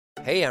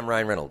Hey, I'm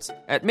Ryan Reynolds.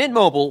 At Mint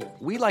Mobile,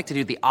 we like to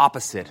do the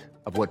opposite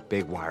of what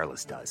Big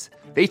Wireless does.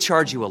 They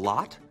charge you a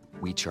lot,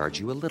 we charge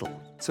you a little.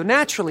 So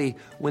naturally,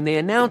 when they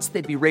announced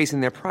they'd be raising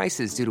their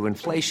prices due to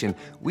inflation,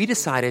 we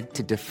decided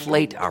to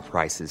deflate our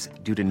prices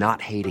due to not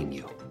hating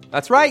you.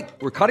 That's right.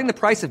 We're cutting the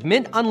price of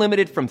Mint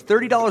Unlimited from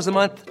 $30 a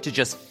month to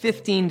just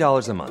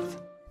 $15 a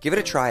month. Give it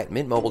a try at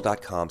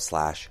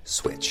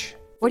mintmobile.com/switch.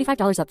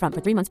 $45 up front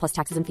for 3 months plus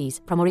taxes and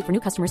fees. Promo rate for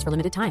new customers for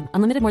limited time.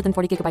 Unlimited more than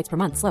 40 gigabytes per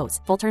month. Slows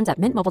full terms at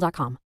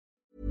mintmobile.com.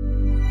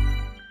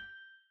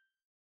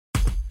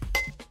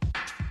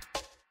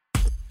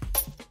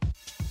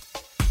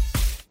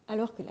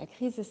 Alors que la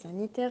crise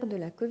sanitaire de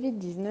la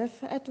Covid-19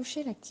 a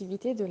touché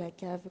l'activité de la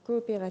cave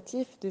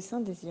coopérative de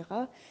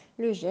Saint-Désirat,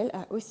 le gel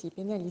a aussi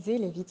pénalisé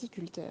les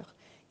viticulteurs.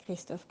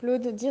 Christophe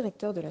Claude,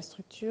 directeur de la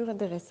structure,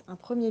 dresse un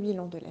premier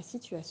bilan de la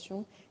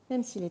situation,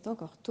 même s'il est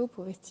encore tôt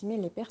pour estimer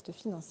les pertes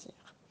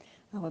financières.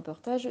 Un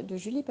reportage de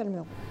Julie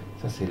Palmeron.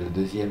 Ça, c'est le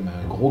deuxième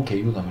gros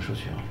caillou dans ma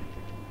chaussure.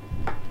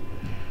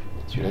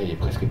 Celui-là, il est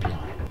presque pire.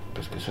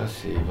 Parce que ça,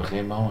 c'est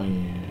vraiment...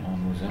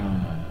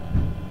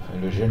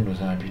 le gel nous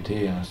a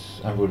imputé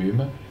un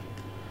volume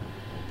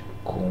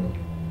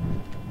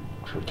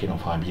sur lequel on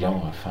fera un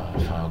bilan fin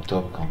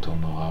octobre quand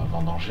on aura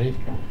vendangé.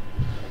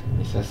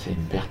 Et ça, c'est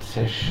une perte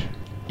sèche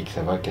et que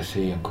ça va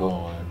casser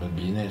encore notre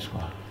business,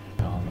 quoi.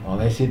 On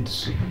a essayé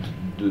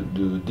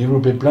de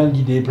développer plein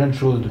d'idées, plein de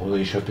choses pour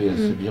échapper à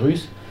ce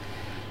virus.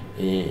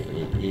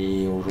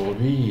 Et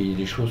aujourd'hui,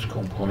 des choses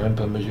qu'on ne pourra même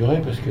pas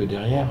mesurer parce que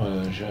derrière,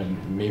 j'ai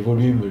mes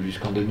volumes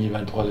jusqu'en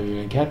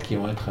 2023-2024 qui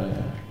vont être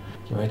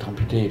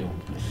amputés. Donc,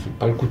 c'est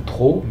pas le coup de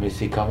trop, mais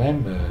c'est quand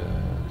même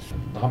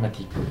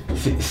dramatique.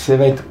 Ça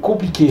va être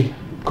compliqué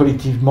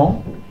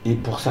collectivement et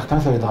pour certains,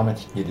 ça va être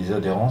dramatique. Il y a des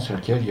adhérents sur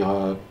lesquels il y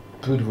aura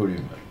peu de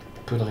volume,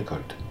 peu de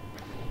récolte.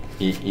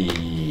 Et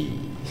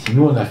si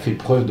nous, on a fait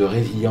preuve de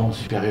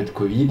résilience période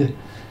Covid,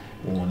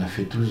 où on a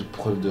fait tous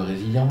preuve de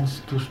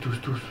résilience,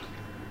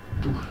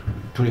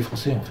 tous les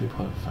Français ont fait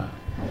preuve. Enfin,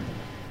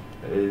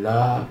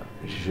 là,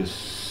 je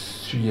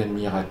suis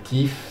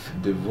admiratif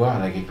de voir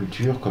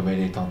l'agriculture comme elle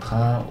est en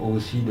train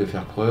aussi de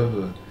faire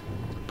preuve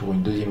pour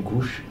une deuxième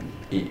couche,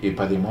 et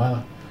pas des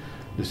moindres,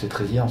 de cette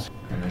résilience.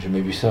 On n'a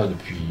jamais vu ça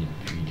depuis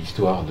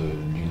l'histoire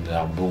d'une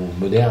arbo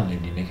moderne et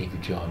d'une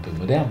agriculture un peu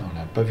moderne. On ne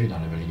l'a pas vu dans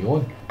la vallée du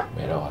Rhône.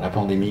 Mais alors, la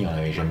pandémie, on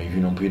n'avait jamais vu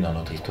non plus dans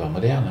notre histoire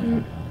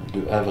moderne.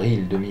 De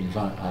avril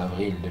 2020 à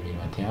avril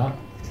 2021,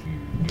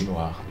 du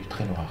noir, du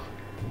très noir.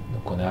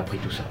 Donc on a appris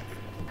tout ça.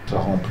 Ça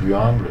rend plus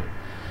humble,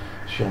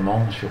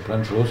 sûrement, sur plein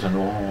de choses. Ça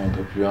nous rend un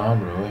peu plus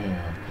humble, ouais,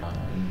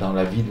 dans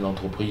la vie de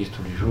l'entreprise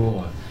tous les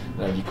jours,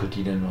 la vie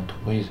quotidienne de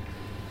l'entreprise.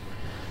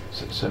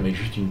 Ça met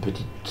juste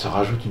ça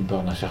rajoute une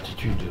part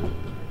d'incertitude.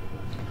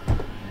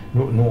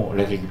 Nous,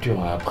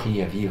 l'agriculture a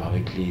appris à vivre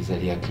avec les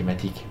aléas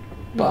climatiques.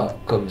 Pas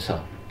comme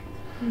ça.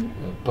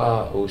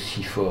 Pas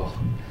aussi fort.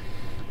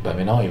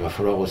 Maintenant, il va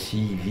falloir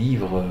aussi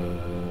vivre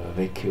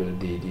avec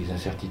des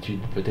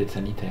incertitudes peut-être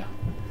sanitaires.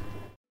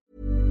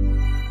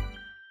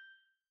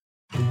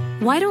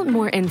 Why don't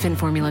more infant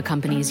formula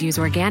companies use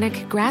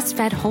organic,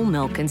 grass-fed whole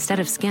milk instead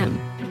of skim?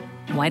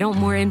 Why don't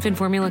more infant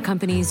formula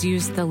companies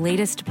use the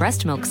latest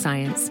breast milk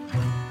science?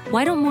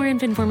 Why don't more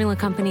infant formula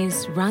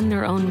companies run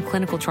their own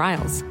clinical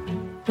trials?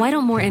 Why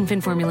don't more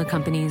infant formula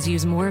companies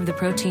use more of the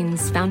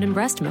proteins found in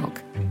breast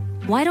milk?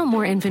 Why don't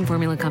more infant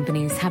formula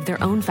companies have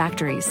their own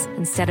factories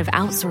instead of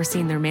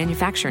outsourcing their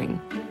manufacturing?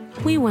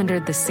 We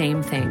wondered the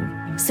same thing.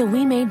 So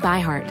we made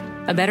ByHeart,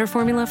 a better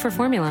formula for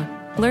formula.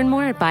 Learn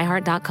more at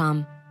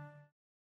byheart.com.